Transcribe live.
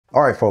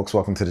Alright folks,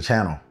 welcome to the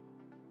channel.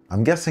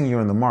 I'm guessing you're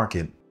in the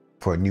market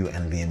for a new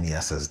NVMe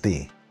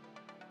SSD.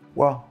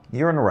 Well,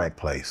 you're in the right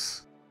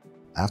place.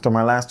 After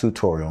my last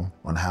tutorial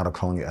on how to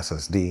clone your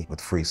SSD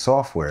with free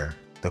software,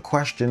 the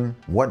question,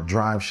 what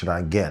drive should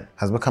I get,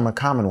 has become a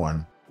common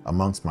one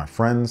amongst my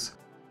friends,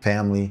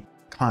 family,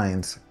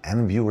 clients,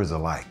 and viewers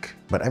alike.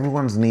 But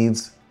everyone's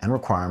needs and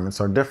requirements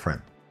are different.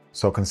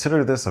 So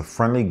consider this a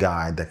friendly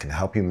guide that can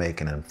help you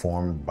make an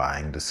informed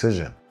buying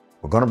decision.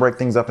 We're going to break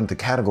things up into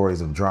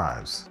categories of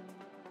drives.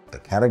 The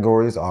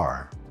categories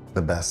are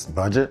the best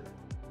budget,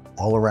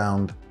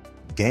 all-around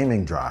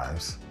gaming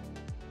drives,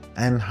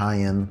 and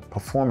high-end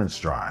performance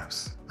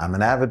drives. I'm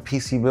an avid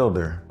PC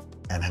builder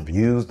and have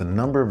used a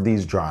number of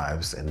these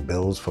drives in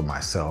builds for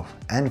myself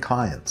and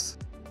clients.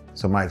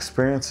 So my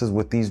experiences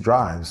with these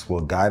drives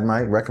will guide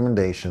my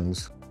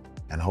recommendations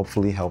and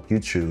hopefully help you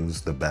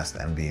choose the best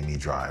NVMe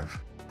drive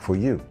for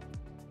you.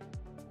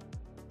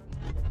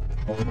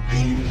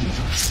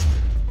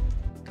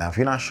 Now, if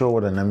you're not sure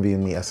what an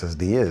NVMe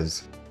SSD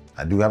is,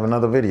 I do have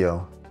another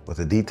video with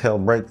a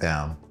detailed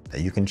breakdown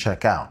that you can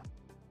check out.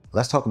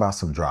 Let's talk about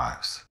some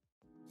drives.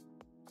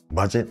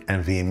 Budget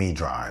NVMe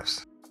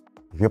drives.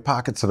 If your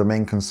pockets are the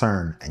main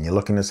concern and you're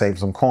looking to save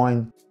some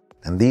coin,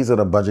 then these are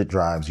the budget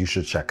drives you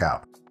should check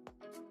out.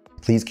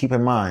 Please keep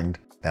in mind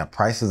that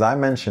prices I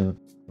mentioned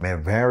may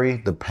vary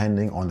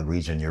depending on the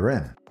region you're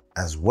in,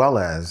 as well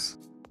as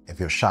if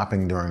you're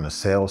shopping during the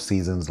sale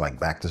seasons like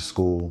back to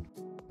school,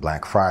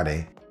 Black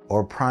Friday,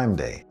 or Prime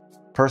Day.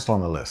 First on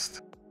the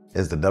list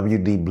is the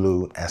WD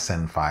Blue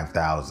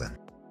SN5000.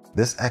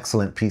 This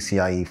excellent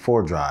PCIe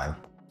 4 drive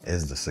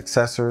is the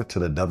successor to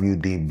the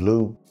WD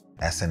Blue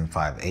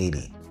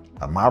SN580,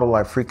 a model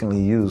I frequently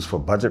use for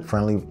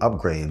budget-friendly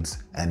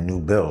upgrades and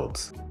new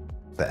builds.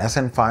 The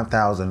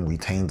SN5000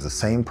 retains the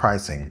same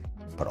pricing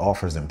but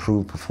offers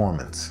improved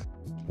performance.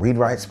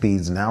 Read-write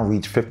speeds now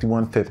reach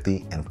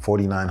 5150 and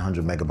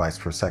 4900 megabytes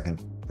per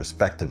second,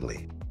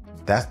 respectively.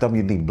 That's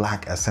WD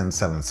Black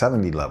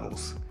SN770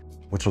 levels,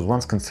 which was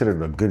once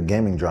considered a good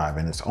gaming drive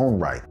in its own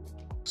right,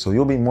 so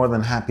you'll be more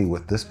than happy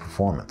with this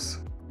performance.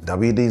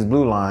 WD's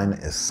Blue line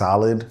is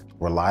solid,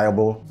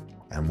 reliable,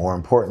 and more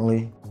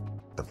importantly,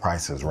 the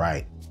price is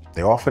right.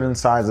 They offer it in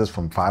sizes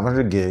from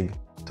 500 gig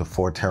to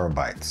 4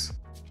 terabytes.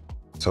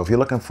 So if you're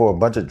looking for a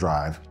budget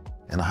drive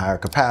in a higher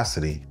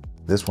capacity,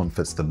 this one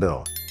fits the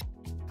bill.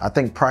 I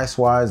think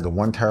price-wise, the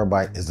 1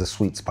 terabyte is the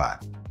sweet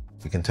spot.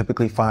 You can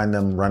typically find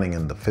them running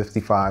in the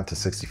 $55 to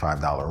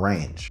 $65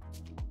 range.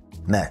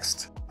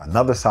 Next,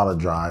 another solid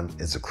drive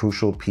is the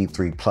Crucial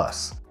P3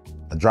 Plus,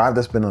 a drive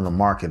that's been on the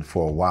market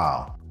for a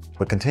while,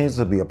 but continues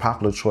to be a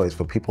popular choice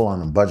for people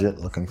on a budget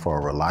looking for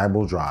a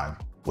reliable drive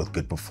with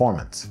good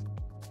performance.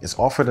 It's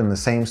offered in the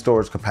same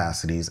storage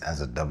capacities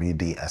as a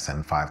WD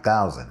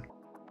SN5000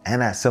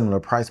 and at similar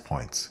price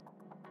points.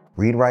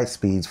 Read-write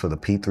speeds for the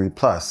P3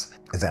 Plus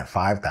is at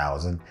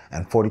 5000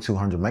 and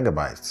 4200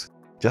 megabytes,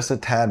 just a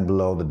tad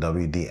below the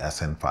WD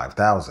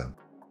SN5000.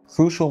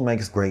 Crucial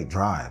makes great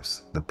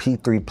drives. The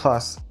P3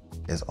 Plus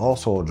is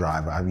also a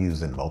drive I've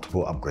used in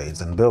multiple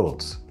upgrades and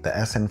builds. The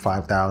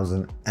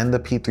SN5000 and the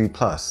P3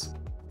 Plus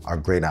are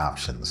great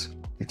options.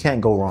 You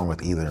can't go wrong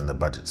with either in the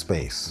budget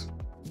space.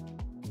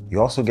 You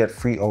also get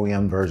free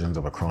OEM versions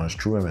of Acronis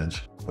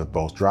TrueImage with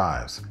both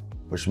drives,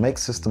 which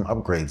makes system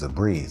upgrades a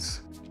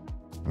breeze.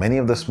 Many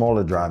of the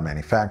smaller drive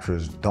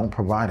manufacturers don't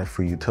provide a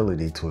free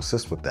utility to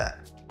assist with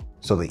that,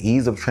 so the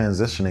ease of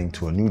transitioning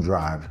to a new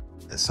drive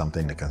is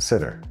something to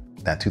consider.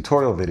 That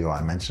tutorial video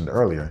I mentioned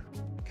earlier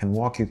can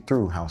walk you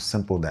through how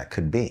simple that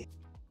could be.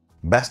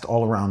 Best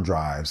all-around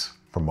drives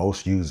for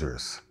most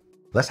users.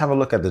 Let's have a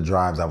look at the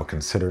drives I would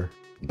consider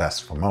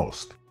best for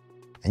most.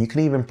 And you can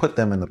even put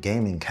them in the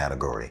gaming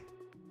category.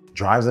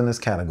 Drives in this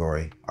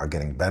category are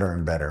getting better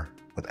and better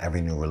with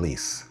every new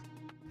release.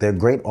 They're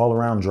great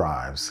all-around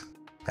drives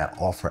that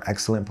offer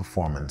excellent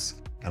performance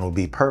and will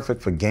be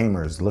perfect for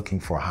gamers looking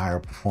for higher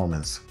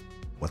performance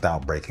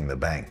without breaking the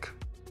bank.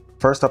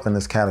 First up in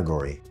this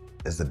category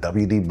is the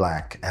WD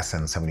Black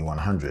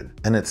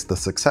SN7100, and it's the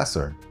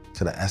successor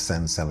to the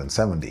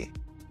SN770,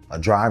 a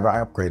drive I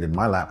upgraded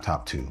my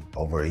laptop to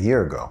over a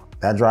year ago.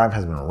 That drive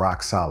has been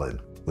rock solid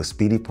with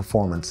speedy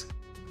performance,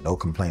 no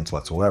complaints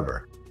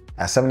whatsoever.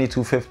 At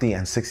 7250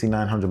 and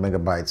 6900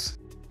 megabytes,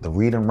 the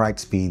read and write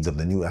speeds of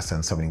the new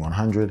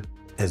SN7100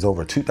 is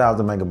over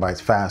 2000 megabytes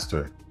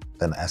faster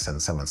than the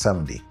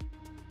SN770,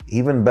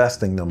 even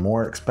besting the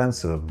more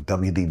expensive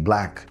WD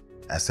Black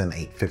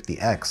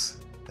SN850X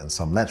in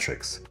some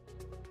metrics,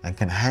 and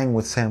can hang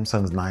with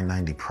Samsung's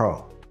 990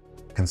 Pro.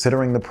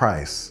 Considering the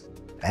price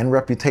and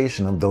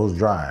reputation of those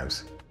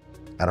drives,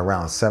 at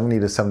around $70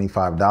 to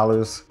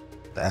 $75,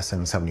 the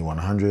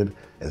SN7100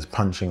 is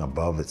punching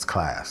above its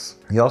class.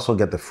 You also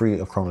get the free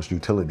Acronis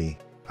utility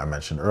I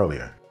mentioned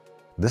earlier.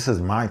 This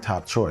is my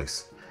top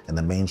choice in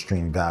the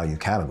mainstream value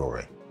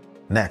category.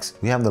 Next,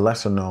 we have the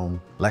lesser-known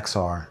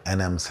Lexar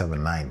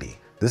NM790.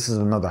 This is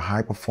another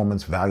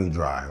high-performance value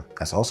drive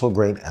that's also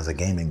great as a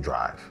gaming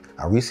drive.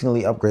 I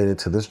recently upgraded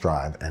to this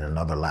drive and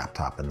another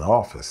laptop in the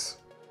office.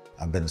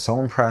 I've been so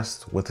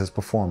impressed with his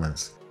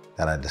performance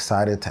that I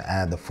decided to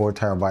add the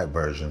 4TB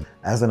version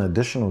as an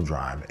additional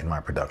drive in my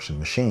production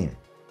machine.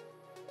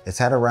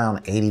 It's at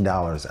around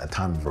 $80 at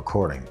time of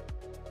recording,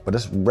 but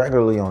it's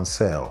regularly on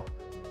sale.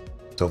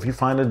 So if you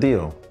find a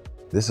deal,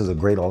 this is a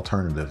great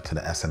alternative to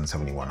the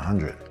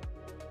SN7100.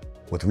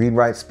 With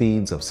read-write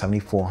speeds of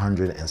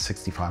 7400 and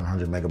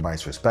 6500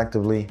 megabytes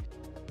respectively,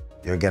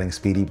 you're getting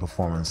speedy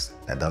performance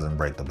that doesn't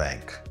break the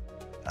bank.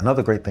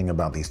 Another great thing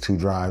about these two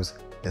drives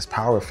is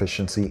power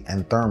efficiency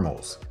and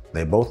thermals.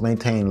 They both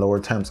maintain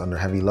lower temps under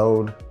heavy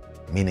load,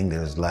 meaning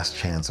there's less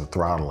chance of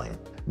throttling,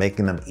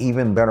 making them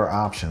even better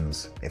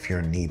options if you're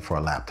in need for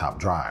a laptop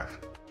drive.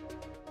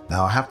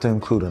 Now I have to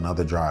include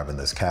another drive in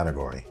this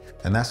category,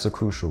 and that's the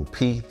Crucial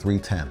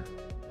P310,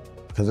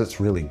 because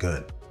it's really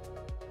good.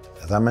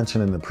 As I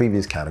mentioned in the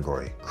previous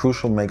category,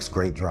 Crucial makes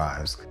great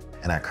drives,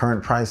 and at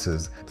current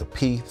prices, the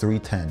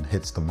P310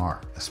 hits the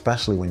mark,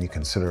 especially when you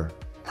consider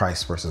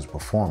price versus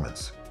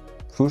performance.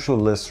 Crucial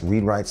lists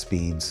read-write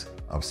speeds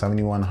of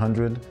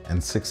 7100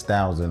 and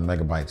 6000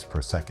 megabytes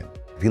per second.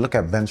 If you look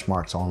at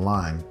benchmarks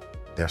online,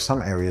 there are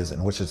some areas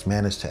in which it's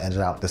managed to edge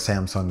out the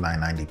Samsung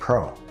 990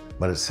 Pro,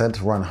 but it's said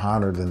to run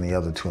hotter than the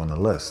other two on the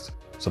list.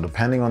 So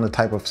depending on the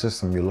type of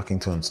system you're looking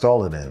to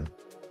install it in,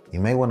 you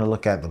may want to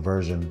look at the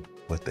version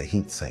with the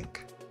heatsink.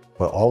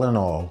 But all in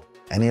all,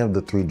 any of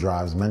the three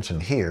drives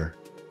mentioned here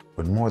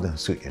would more than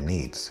suit your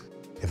needs.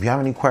 If you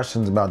have any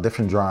questions about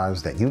different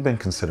drives that you've been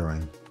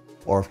considering,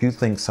 or if you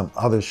think some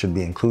others should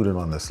be included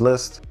on this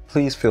list,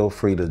 please feel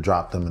free to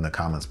drop them in the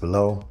comments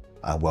below.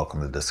 I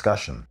welcome the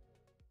discussion.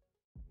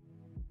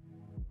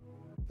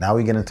 Now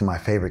we get into my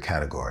favorite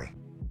category,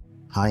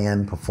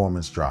 high-end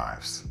performance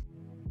drives.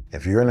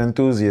 If you're an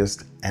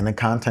enthusiast and a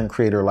content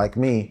creator like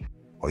me,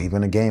 or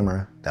even a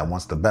gamer that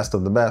wants the best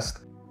of the best,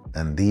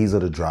 then these are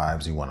the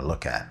drives you want to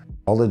look at.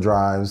 All the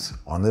drives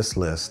on this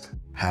list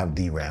have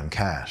DRAM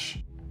cache.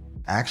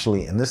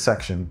 Actually, in this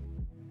section,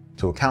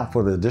 to account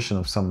for the addition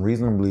of some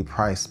reasonably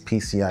priced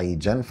PCIe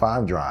Gen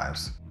 5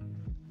 drives,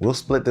 we'll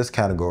split this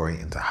category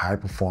into high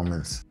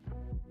performance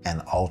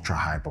and ultra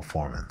high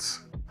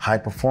performance. High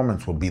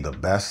performance will be the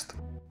best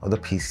of the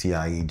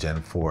PCIe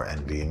Gen 4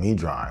 NVMe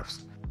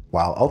drives,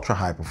 while ultra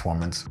high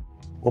performance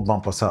will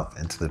bump us up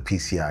into the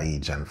PCIe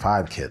Gen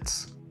 5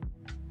 kits.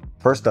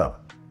 First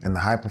up, in the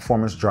high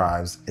performance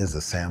drives is the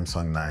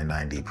Samsung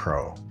 990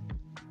 Pro.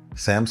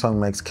 Samsung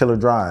makes killer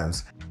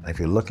drives, and if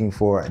you're looking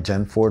for a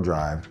Gen 4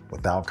 drive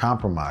without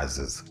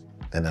compromises,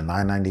 then the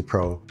 990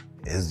 Pro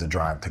is the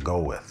drive to go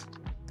with.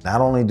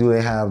 Not only do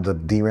they have the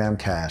DRAM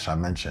cache I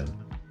mentioned,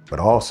 but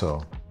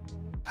also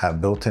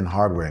have built-in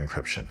hardware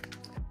encryption.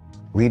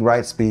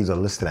 Read-write speeds are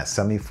listed at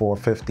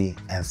 7450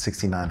 and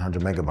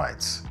 6900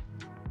 megabytes.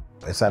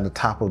 It's at the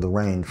top of the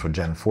range for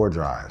Gen 4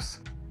 drives.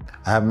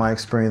 I have my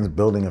experience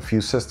building a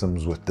few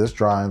systems with this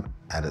drive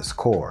at its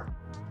core.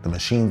 The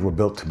machines were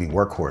built to be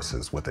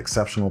workhorses with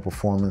exceptional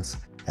performance,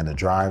 and the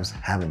drives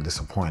haven't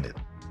disappointed.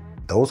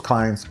 Those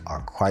clients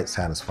are quite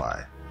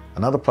satisfied.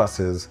 Another plus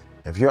is,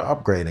 if you're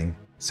upgrading,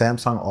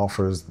 Samsung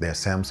offers their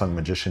Samsung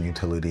Magician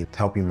utility to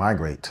help you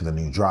migrate to the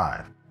new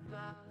drive.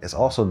 It's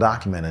also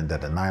documented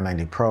that the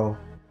 990 Pro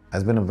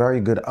has been a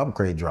very good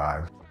upgrade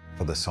drive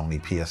for the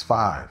Sony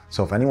PS5.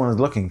 So if anyone is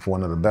looking for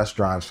one of the best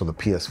drives for the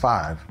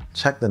PS5,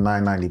 check the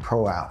 990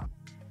 Pro out.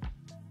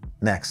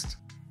 Next,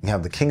 we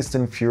have the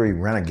Kingston Fury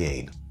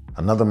Renegade,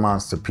 another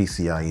monster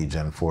PCIe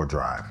Gen 4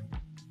 drive.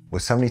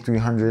 With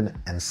 7300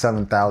 and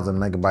 7000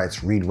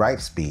 megabytes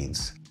read-write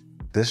speeds,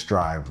 this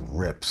drive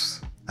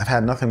rips. I've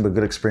had nothing but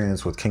good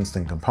experience with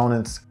Kingston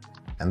components,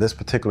 and this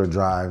particular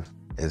drive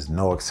is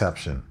no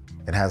exception.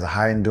 It has a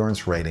high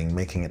endurance rating,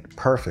 making it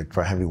perfect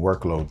for heavy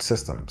workload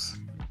systems.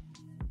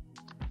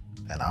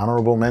 An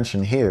honorable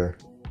mention here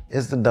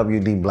is the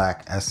WD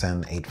Black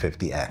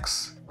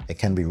SN850X. It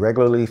can be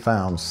regularly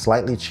found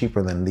slightly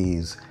cheaper than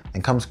these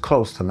and comes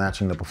close to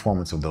matching the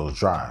performance of those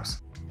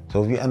drives.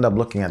 So if you end up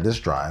looking at this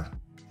drive,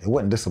 it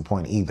wouldn't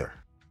disappoint either.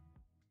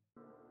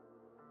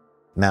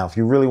 Now, if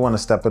you really want to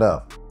step it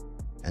up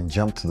and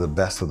jump to the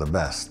best of the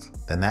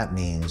best, then that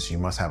means you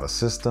must have a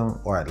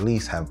system or at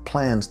least have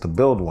plans to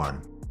build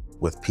one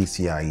with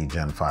PCIe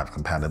Gen 5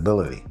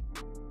 compatibility.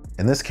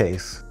 In this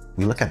case,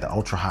 we look at the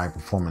ultra high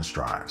performance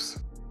drives.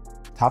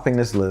 Topping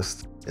this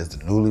list is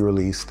the newly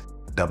released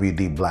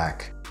WD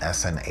Black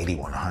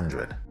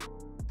SN8100.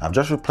 I've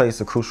just replaced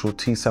the Crucial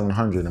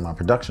T700 in my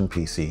production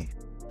PC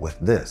with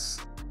this,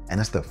 and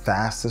it's the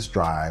fastest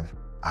drive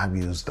I've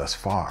used thus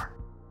far.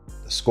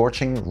 The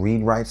scorching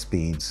read-write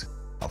speeds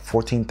of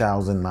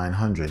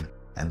 14,900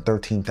 and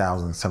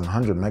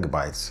 13,700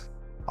 megabytes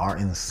are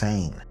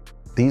insane.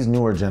 These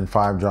newer Gen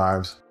 5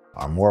 drives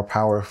are more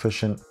power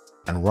efficient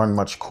and run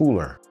much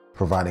cooler,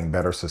 providing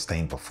better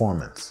sustained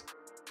performance.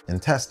 In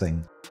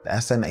testing, the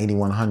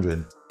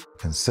SN8100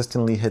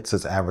 consistently hits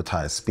its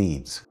advertised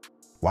speeds,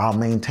 while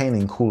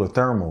maintaining cooler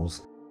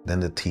thermals than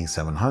the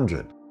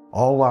T700,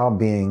 all while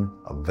being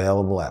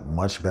available at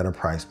much better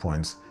price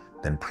points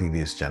than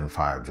previous Gen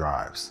 5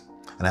 drives.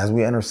 And as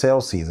we enter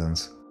sales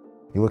seasons,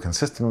 you will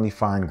consistently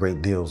find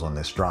great deals on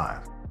this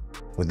drive.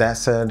 With that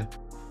said,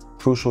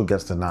 Crucial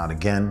gets the nod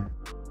again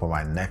for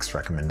my next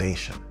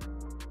recommendation.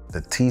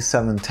 The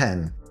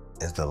T710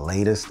 is the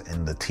latest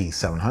in the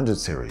T700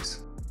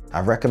 series.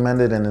 I've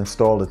recommended and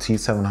installed the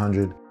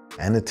T700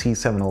 and the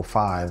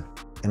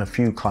T705 in a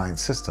few client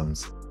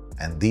systems,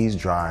 and these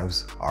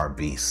drives are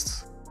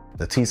beasts.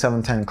 The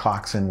T710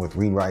 clocks in with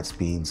read-write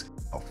speeds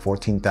of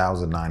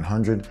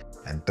 14,900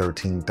 and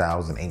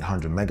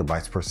 13,800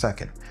 megabytes per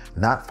second,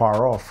 not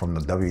far off from the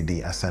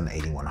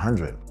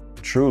WD-SN8100.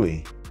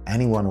 Truly,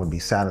 anyone would be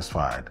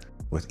satisfied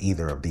with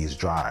either of these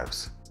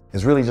drives.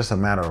 It's really just a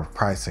matter of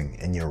pricing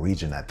in your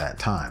region at that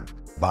time.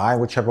 Buy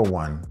whichever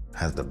one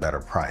has the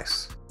better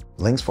price.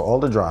 Links for all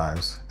the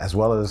drives, as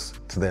well as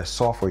to their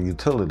software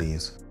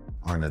utilities,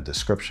 are in the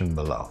description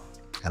below.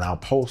 And I'll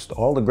post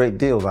all the great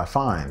deals I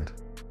find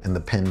in the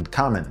pinned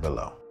comment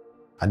below.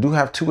 I do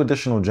have 2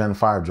 additional Gen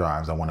 5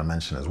 drives I want to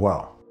mention as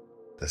well.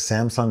 The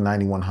Samsung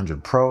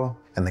 9100 Pro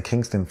and the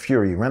Kingston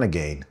Fury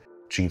Renegade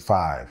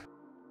G5.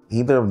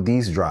 Either of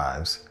these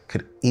drives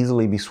could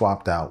easily be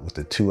swapped out with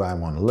the 2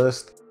 I'm on the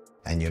list,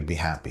 and you'd be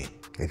happy.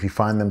 If you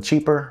find them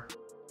cheaper,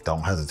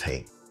 don't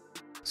hesitate.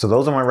 So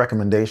those are my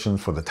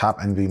recommendations for the top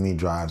NVMe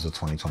drives of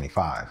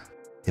 2025.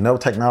 You know,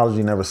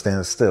 technology never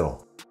stands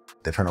still.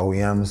 Different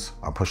OEMs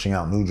are pushing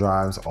out new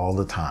drives all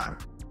the time.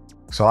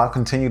 So I'll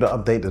continue to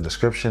update the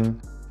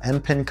description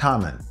and pin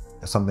comment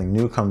if something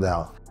new comes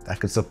out that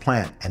could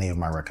supplant any of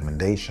my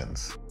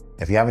recommendations.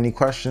 If you have any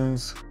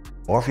questions,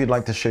 or if you'd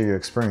like to share your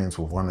experience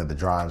with one of the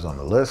drives on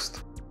the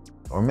list,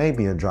 or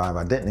maybe a drive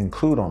I didn't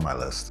include on my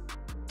list,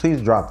 please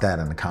drop that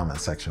in the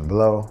comment section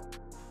below.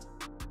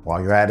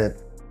 While you're at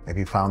it, if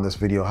you found this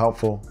video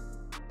helpful,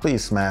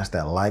 please smash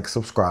that like,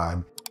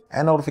 subscribe,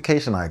 and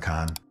notification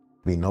icon to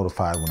be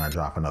notified when I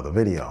drop another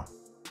video.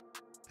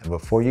 And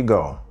before you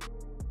go,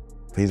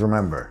 please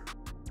remember,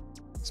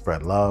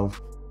 spread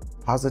love,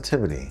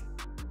 positivity,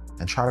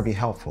 and try to be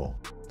helpful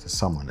to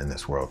someone in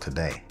this world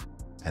today.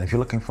 And if you're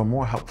looking for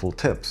more helpful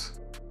tips,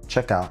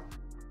 check out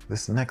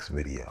this next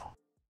video.